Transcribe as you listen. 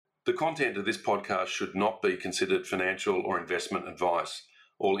The content of this podcast should not be considered financial or investment advice.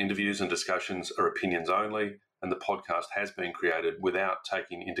 All interviews and discussions are opinions only, and the podcast has been created without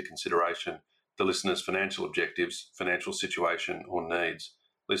taking into consideration the listener's financial objectives, financial situation, or needs.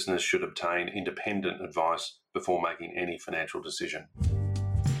 Listeners should obtain independent advice before making any financial decision.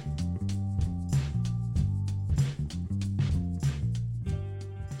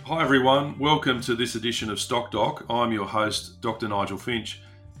 Hi everyone, welcome to this edition of Stock Doc. I'm your host, Dr. Nigel Finch.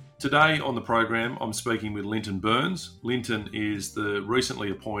 Today on the program, I'm speaking with Linton Burns. Linton is the recently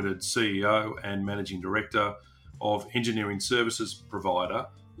appointed CEO and Managing Director of engineering services provider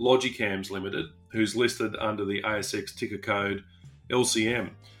LogiCamms Limited, who's listed under the ASX ticker code LCM.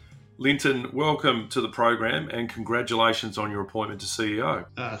 Linton, welcome to the program and congratulations on your appointment to CEO.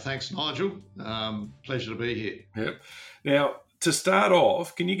 Thanks, Nigel. Pleasure to be here. Yep. Now, to start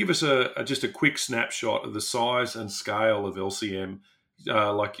off, can you give us just a quick snapshot of the size and scale of LCM,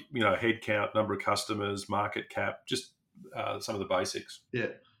 head count, number of customers, market cap, just some of the basics? Yeah.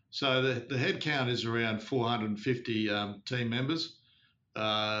 So the head count is around 450 team members.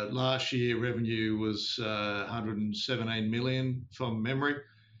 Last year, revenue was 117 million from memory.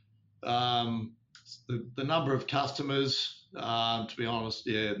 The number of customers, to be honest,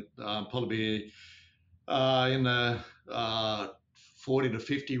 probably in the 40 to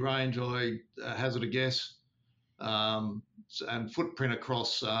 50 range, I hazard a guess, and footprint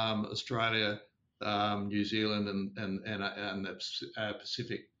across Australia, New Zealand, and the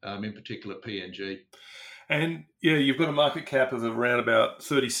Pacific, in particular PNG. And yeah, you've got a market cap of around about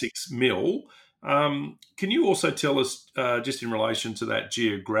 36 mil. Can you also tell us, just in relation to that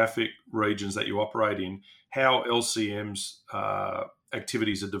geographic regions that you operate in, how LCM's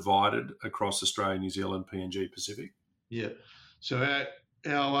activities are divided across Australia, New Zealand, PNG, Pacific? Yeah. So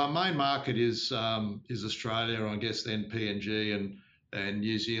our main market is Australia, I guess, then PNG and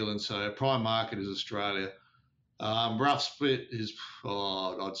New Zealand. So our prime market is Australia. Rough split is,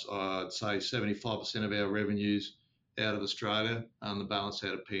 I'd say 75% of our revenues out of Australia and the balance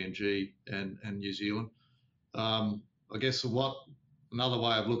out of PNG and New Zealand. I guess another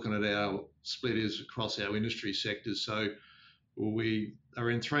way of looking at our split is across our industry sectors. So we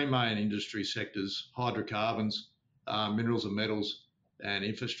are in three main industry sectors: hydrocarbons, minerals and metals, and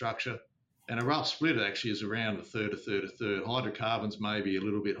infrastructure. And a rough split actually is around a third. Hydrocarbons may be a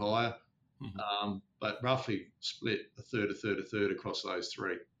little bit higher, but roughly split a third across those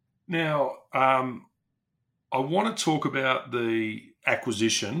three. Now, I want to talk about the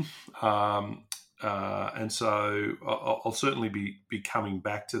acquisition, and so I'll certainly be coming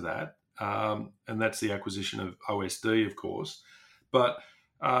back to that, and that's the acquisition of OSD, of course. But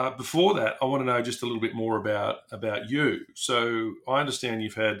before that, I want to know just a little bit more about you. So I understand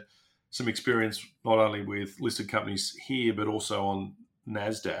you've had some experience not only with listed companies here, but also on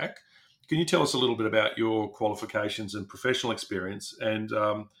NASDAQ. Can you tell us a little bit about your qualifications and professional experience, and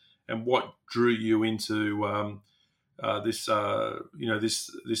what drew you into this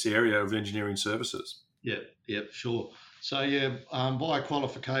area of engineering services? Yeah, sure. So by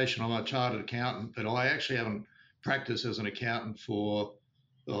qualification, I'm a chartered accountant, but I actually haven't practiced as an accountant for,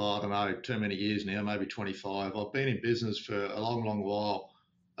 I don't know, too many years now, maybe 25. I've been in business for a long while.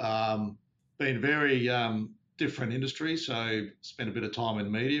 Been very different industries. So spent a bit of time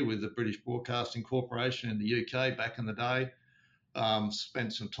in media with the British Broadcasting Corporation in the UK back in the day.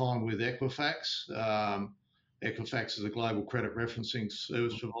 Spent some time with Equifax. Equifax is a global credit referencing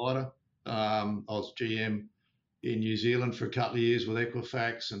service provider. I was GM in New Zealand for a couple of years with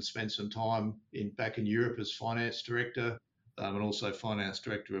Equifax, and spent some time back in Europe as finance director, and also finance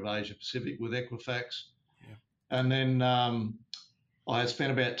director of Asia Pacific with Equifax. Yeah. And then I had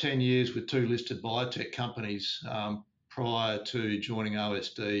spent about 10 years with two listed biotech companies prior to joining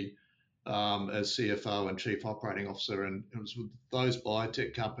OSD as CFO and Chief Operating Officer. And it was with those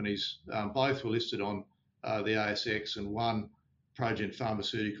biotech companies, both were listed on the ASX, and one, Progent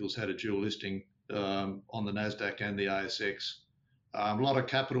Pharmaceuticals, had a dual listing on the NASDAQ and the ASX. A lot of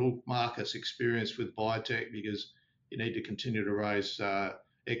capital markets experience with biotech because you need to continue to raise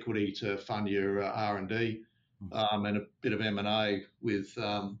equity to fund your R&D, and a bit of M&A with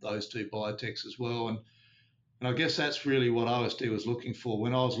those two biotechs as well. And I guess that's really what OSD was looking for.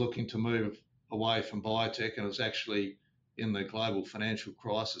 When I was looking to move away from biotech, and it was actually in the global financial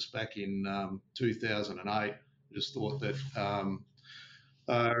crisis back in 2008, I just thought that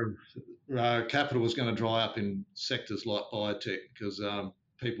capital was going to dry up in sectors like biotech because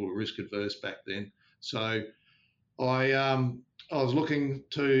people were risk adverse back then. So I was looking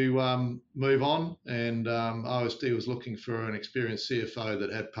to move on, and OSD was looking for an experienced CFO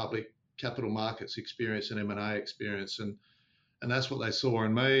that had public capital markets experience and M&A experience. And and that's what they saw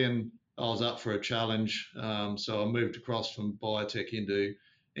in me. And I was up for a challenge, so I moved across from biotech into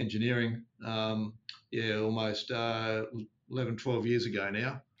engineering. Almost 11, 12 years ago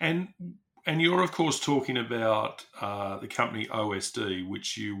now. And you're of course talking about the company OSD,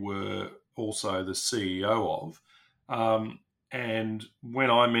 which you were also the CEO of. And when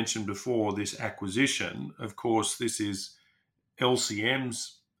I mentioned before this acquisition, of course, this is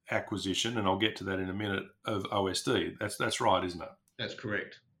LCM's acquisition, and I'll get to that in a minute, of OSD. That's right, isn't it? That's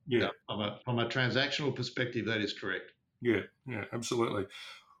correct. Yeah. From a transactional perspective, that is correct. Yeah, absolutely.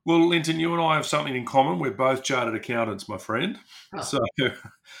 Well, Linton, you and I have something in common. We're both chartered accountants, my friend. Huh. So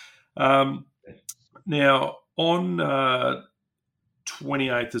now, on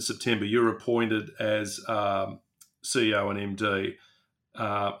 28th of September, you're appointed as CEO and MD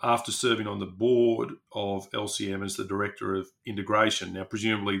after serving on the board of LCM as the Director of Integration. Now,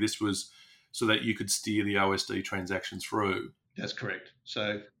 presumably this was so that you could steer the OSD transaction through. That's correct.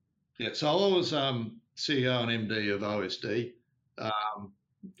 So I was CEO and MD of OSD.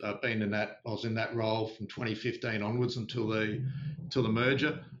 I've been in that. I was in that role from 2015 onwards until the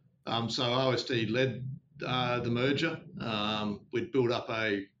merger. So OSD led the merger. We'd built up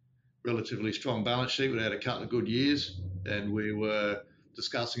a relatively strong balance sheet. We'd had a couple of good years, and we were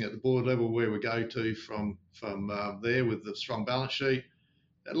discussing at the board level where we go to from there with the strong balance sheet.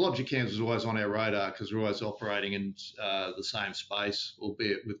 LogiCamms was always on our radar because we're always operating in the same space,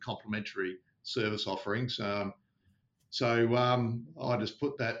 albeit with complementary service offerings. So I just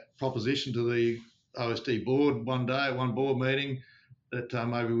put that proposition to the OSD board one day at one board meeting that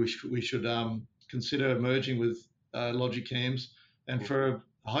maybe we should consider merging with LogiCamms. And for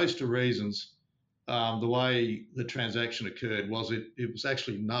a host of reasons, the way the transaction occurred was it was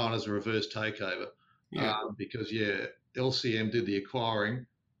actually known as a reverse takeover. Because LCM did the acquiring,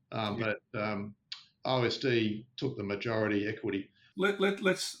 but OSD took the majority equity.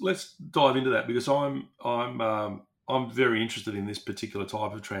 Let's dive into that, because I'm very interested in this particular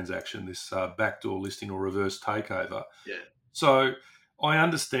type of transaction, this backdoor listing or reverse takeover. Yeah. So I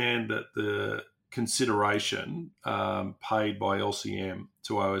understand that the consideration paid by LCM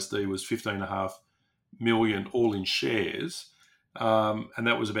to OSD was $15.5 million all in shares, and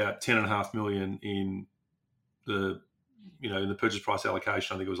that was about $10.5 million in the in the purchase price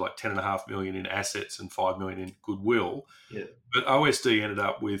allocation. I think it was like $10.5 million in assets and $5 million in goodwill. Yeah. But OSD ended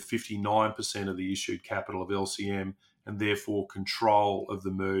up with 59% of the issued capital of LCM and therefore control of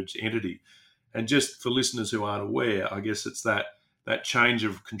the merged entity. And just for listeners who aren't aware, I guess it's that change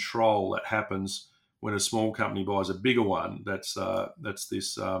of control that happens when a small company buys a bigger one. That's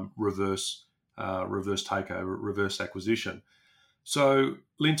this reverse takeover, reverse acquisition. So,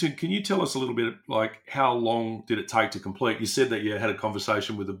 Linton, can you tell us a little bit, like, how long did it take to complete? You said that you had a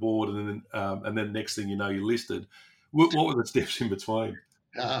conversation with the board, and then next thing you know, you listed. What were the steps in between?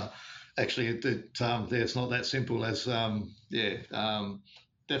 Actually, it's not that simple as definitely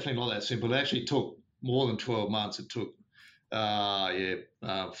not that simple. It actually took more than 12 months. It took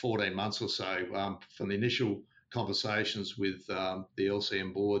 14 months or so from the initial conversations with the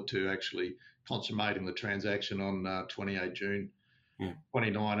LCM board to actually consummating the transaction on 28 June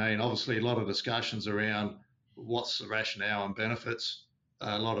 2019. Obviously, a lot of discussions around what's the rationale and benefits,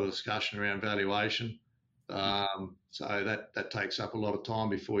 a lot of discussion around valuation. So that takes up a lot of time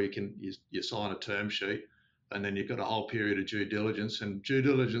before you sign a term sheet, and then you've got a whole period of due diligence. And due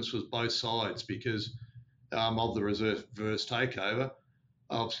diligence was both sides because of the reverse takeover.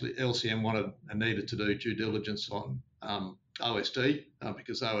 Obviously, LCM wanted and needed to do due diligence on OSD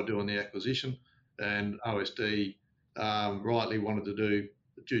because they were doing the acquisition, and OSD rightly wanted to do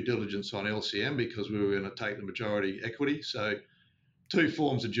due diligence on LCM because we were going to take the majority equity. So two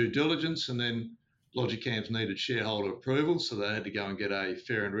forms of due diligence, and then LogiCamms needed shareholder approval, so they had to go and get a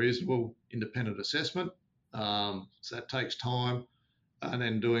fair and reasonable independent assessment. So that takes time, and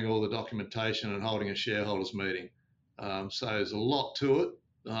then doing all the documentation and holding a shareholders meeting. So there's a lot to it.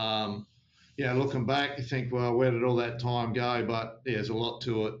 Looking back, you think, well, where did all that time go? But there's a lot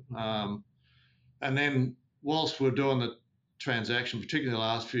to it. And then whilst we're doing the transaction, particularly the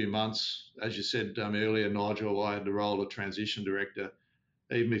last few months, as you said earlier, Nigel, I had the role of transition director.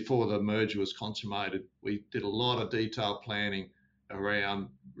 Even before the merger was consummated, we did a lot of detailed planning around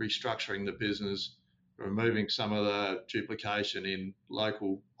restructuring the business, removing some of the duplication in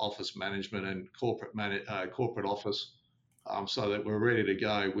local office management and corporate office, so that we're ready to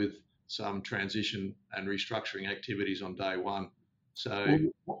go with some transition and restructuring activities on day one. So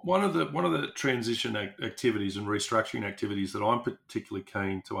one of the transition activities and restructuring activities that I'm particularly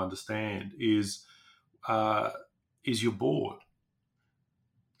keen to understand is your board.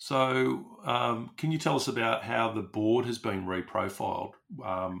 So, can you tell us about how the board has been reprofiled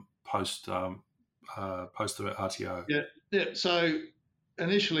post the RTO? Yeah, yeah. So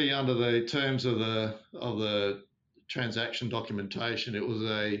initially, under the terms of the transaction documentation, it was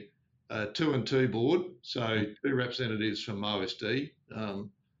a 2 and 2 board. So 2 representatives from OSD,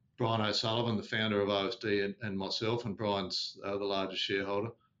 Brian O'Sullivan, the founder of OSD, and myself, and Brian's the largest shareholder,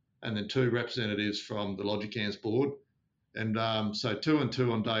 and then 2 representatives from the LogiCamms board. And so 2 and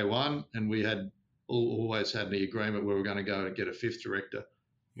 2 on day one, and we had always had the agreement where we're going to go and get a 5th director.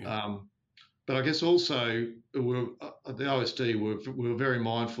 Yeah. But I guess also the OSD were very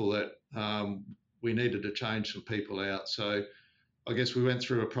mindful that we needed to change some people out. So I guess we went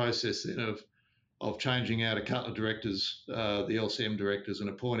through a process then of changing out a couple of directors, the LCM directors, and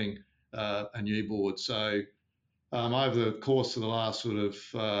appointing a new board. So over the course of the last sort of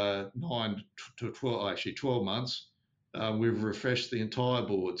 9 to 12, actually 12 months, we've refreshed the entire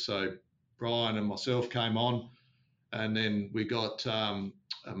board. So Brian and myself came on, and then we got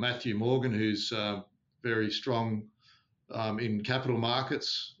Matthew Morgan, who's very strong in capital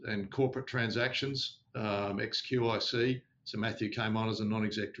markets and corporate transactions, ex-QIC. So Matthew came on as a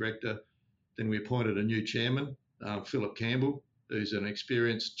non-exec director. Then we appointed a new chairman, Philip Campbell, who's an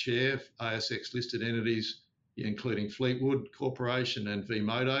experienced chair of ASX listed entities, including Fleetwood Corporation and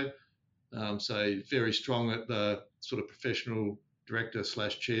Vmodo. So very strong at the sort of professional director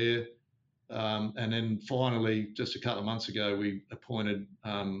 / chair. And then finally, just a couple of months ago, we appointed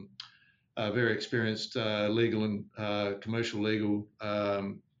a very experienced legal and commercial legal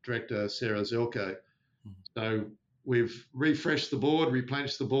director, Sarah Zelko. So we've refreshed the board,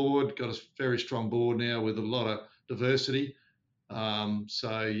 replenished the board, got a very strong board now with a lot of diversity.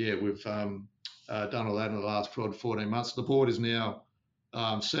 So yeah, we've done all that in the last 12 to 14 months. The board is now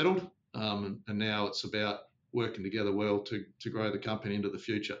settled, and now it's about working together well to grow the company into the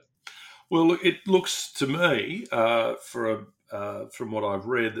future. Well, it looks to me, from what I've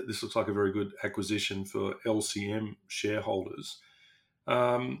read, that this looks like a very good acquisition for LCM shareholders.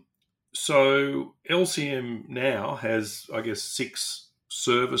 So LCM now has, I guess, 6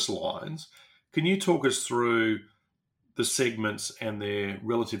 service lines. Can you talk us through the segments and their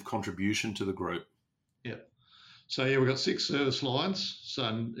relative contribution to the group? Yeah. So yeah, we've got 6 service lines. So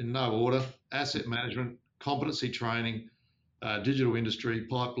in no order: asset management, competency training, digital industry,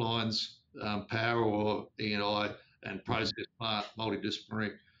 pipelines, power or E&I, and process plant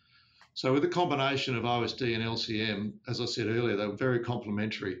multidisciplinary. So with the combination of OSD and LCM, as I said earlier, they were very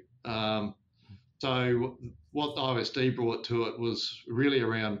complementary. So what the OSD brought to it was really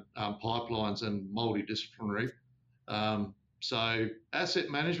around pipelines and multidisciplinary. So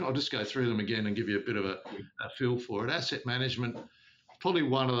asset management, I'll just go through them again and give you a bit of a feel for it. Asset management, probably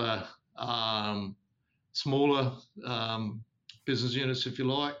one of the smaller business units, if you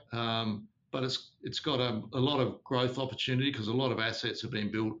like, but it's got a lot of growth opportunity because a lot of assets have been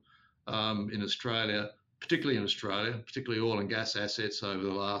built in Australia, particularly oil and gas assets over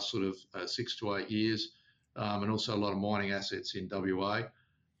the last sort of 6 to 8 years, and also a lot of mining assets in WA.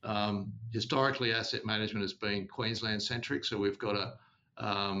 Historically, asset management has been Queensland centric, so we've got to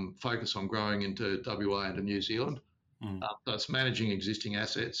focus on growing into WA and to New Zealand. So it's managing existing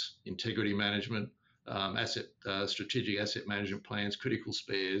assets, integrity management, strategic asset management plans, critical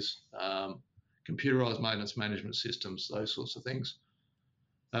spares, computerised maintenance management systems, those sorts of things.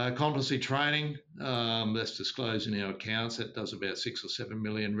 Competency training, that's disclosed in our accounts. That does about 6 or 7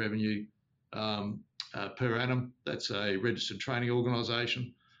 million revenue per annum. That's a registered training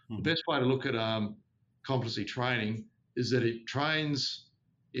organisation. The best way to look at competency training is that it trains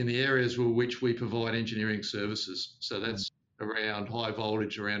in the areas which we provide engineering services. So that's around high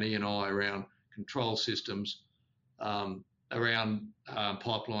voltage, around E&I, around control systems, around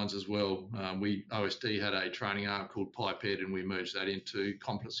pipelines as well. OSD had a training arm called Pipehead, and we merged that into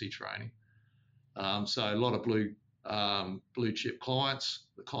competency training. So a lot of blue chip clients,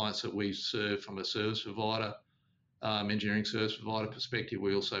 the clients that we serve from a service provider, engineering service provider perspective.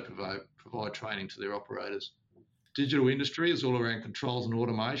 We also provide training to their operators. Digital industry is all around controls and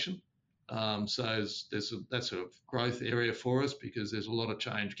automation. So that's a growth area for us because there's a lot of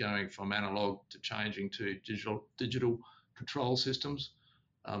change going from analog to changing to digital control systems,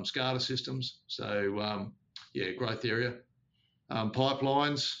 SCADA systems. So growth area.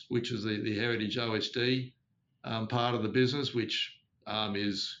 Pipelines, which is the heritage OSD part of the business, which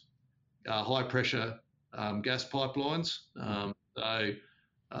is high pressure gas pipelines.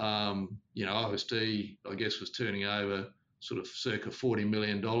 OSD, I guess, was turning over sort of circa $40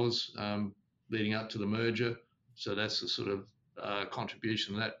 million leading up to the merger. So that's the sort of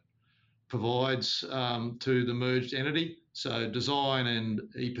contribution that provides to the merged entity. So design and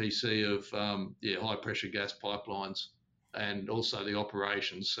EPC of high pressure gas pipelines, and also the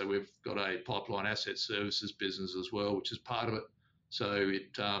operations. So we've got a pipeline asset services business as well, which is part of it. So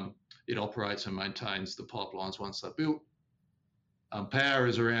it operates and maintains the pipelines once they're built. Power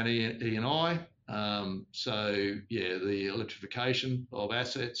is around E&I. The electrification of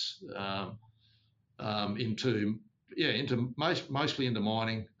assets mostly into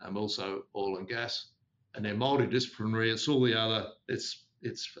mining, also oil and gas, and they're multidisciplinary. It's all the other. It's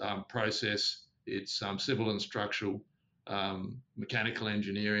process. It's civil and structural, mechanical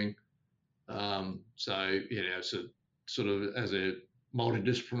engineering. So sort of as a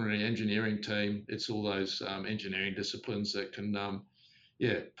multidisciplinary engineering team, it's all those engineering disciplines that can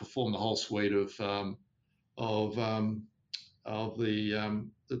perform the whole suite of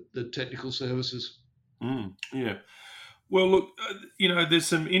the technical services. Yeah. Well, look, there's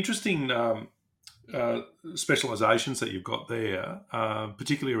some interesting specializations that you've got there,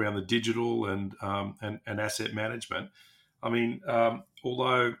 particularly around the digital and asset management. I mean,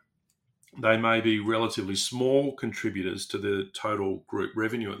 although they may be relatively small contributors to the total group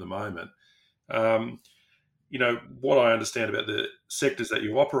revenue at the moment, what I understand about the sectors that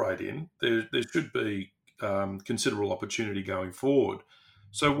you operate in, there should be considerable opportunity going forward.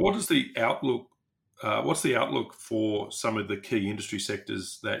 So, what is the outlook? What's the outlook for some of the key industry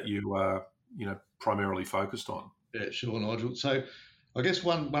sectors that you are, primarily focused on? Yeah, sure, Nigel. So, I guess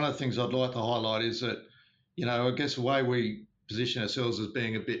one of the things I'd like to highlight is that, I guess the way we position ourselves as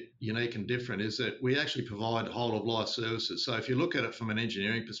being a bit unique and different is that we actually provide whole of life services. So, if you look at it from an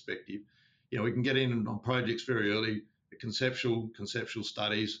engineering perspective, we can get in on projects very early, the conceptual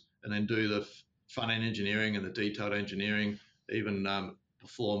studies, and then do the front end engineering and the detailed engineering, even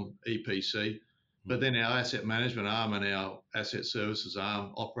perform EPC. But then our asset management arm and our asset services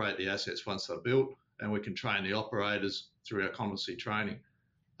arm operate the assets once they're built, and we can train the operators through our competency training.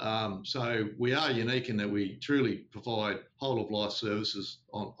 So we are unique in that we truly provide whole of life services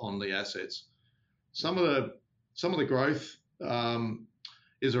on the assets. Some of the growth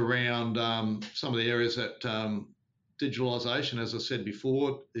is around some of the areas that digitalisation, as I said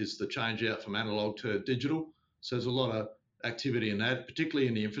before, is the change out from analogue to digital. So there's a lot of activity in that, particularly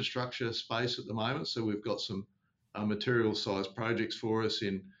in the infrastructure space at the moment. So we've got some material sized projects for us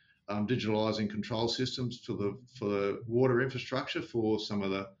in digitalising control systems for the water infrastructure for some of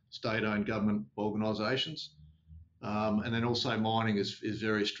the state-owned government organisations. And then also mining is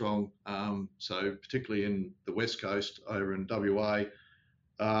very strong. So particularly in the West Coast over in WA.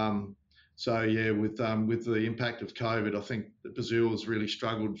 With the impact of COVID, I think that Brazil has really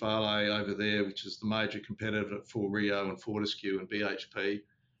struggled. Vale over there, which is the major competitor for Rio and Fortescue and BHP.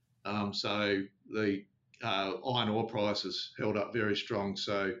 So the iron ore prices held up very strong.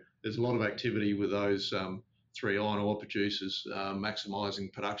 So there's a lot of activity with those three iron ore producers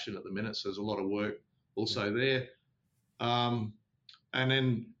maximising production at the minute. So there's a lot of work also there. And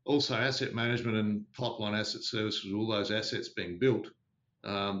then also asset management and pipeline asset services, all those assets being built.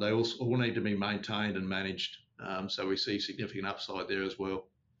 They also all need to be maintained and managed. So we see significant upside there as well.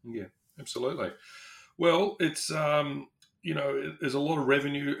 Yeah, absolutely. Well, it's, there's a lot of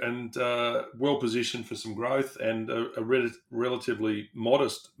revenue and well positioned for some growth and a relatively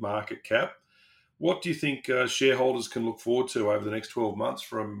modest market cap. What do you think shareholders can look forward to over the next 12 months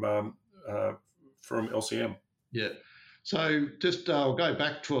from LCM? Yeah. So just I'll go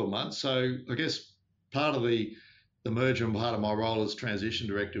back 12 months. So I guess part of the merger and part of my role as transition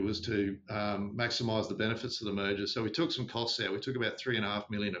director was to maximise the benefits of the merger. So we took some costs out. We took about $3.5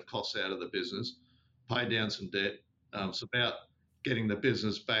 million of costs out of the business, paid down some debt. It's about getting the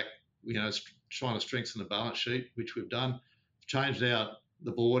business back, trying to strengthen the balance sheet, which we've done. Changed out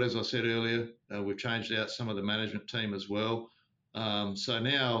the board, as I said earlier. We've changed out some of the management team as well. So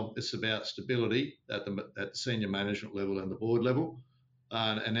now it's about stability at the senior management level and the board level,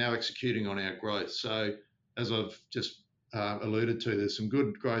 and now executing on our growth. So as I've just alluded to, there's some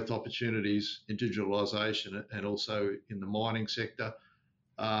good growth opportunities in digitalisation and also in the mining sector,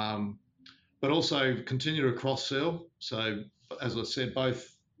 but also continue to cross-sell. So as I said,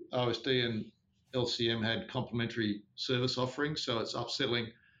 both OSD and LCM had complementary service offerings, so it's upselling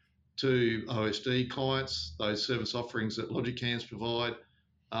to OSD clients those service offerings that LogiCamms provide,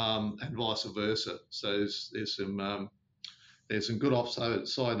 and vice versa. So there's some good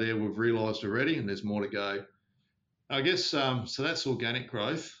upside there we've realised already, and there's more to go. I guess so that's organic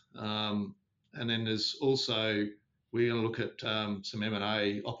growth, and then there's also we're going to look at some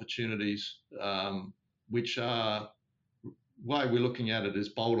M&A opportunities, which are way we're looking at it is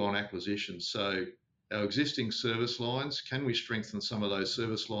bolt-on acquisitions. So our existing service lines? Can we strengthen some of those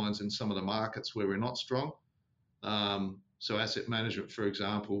service lines in some of the markets where we're not strong? So asset management, for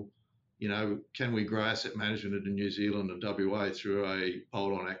example, can we grow asset management into New Zealand and WA through a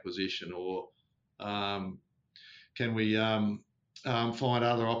bolt-on acquisition, or can we find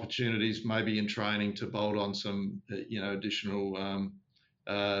other opportunities, maybe in training, to bolt on some, additional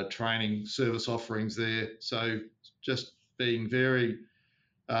training service offerings there? So just being very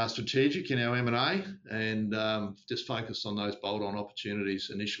strategic in our M&A and just focused on those bolt-on opportunities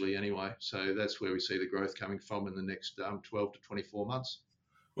initially anyway. So that's where we see the growth coming from in the next 12 to 24 months.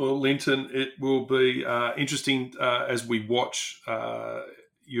 Well, Linton, it will be interesting as we watch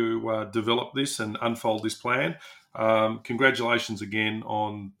you develop this and unfold this plan. Congratulations again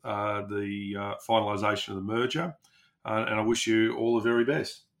on the finalisation of the merger, and I wish you all the very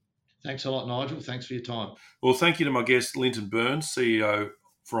best. Thanks a lot, Nigel. Thanks for your time. Well, thank you to my guest, Linton Burns, CEO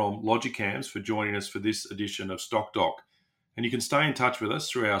from LogiCamms, for joining us for this edition of Stock Doc. And you can stay in touch with us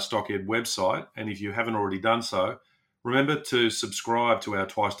through our StockEd website, and if you haven't already done so, remember to subscribe to our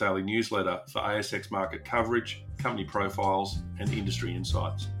twice daily newsletter for ASX market coverage, company profiles, and industry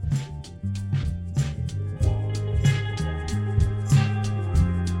insights.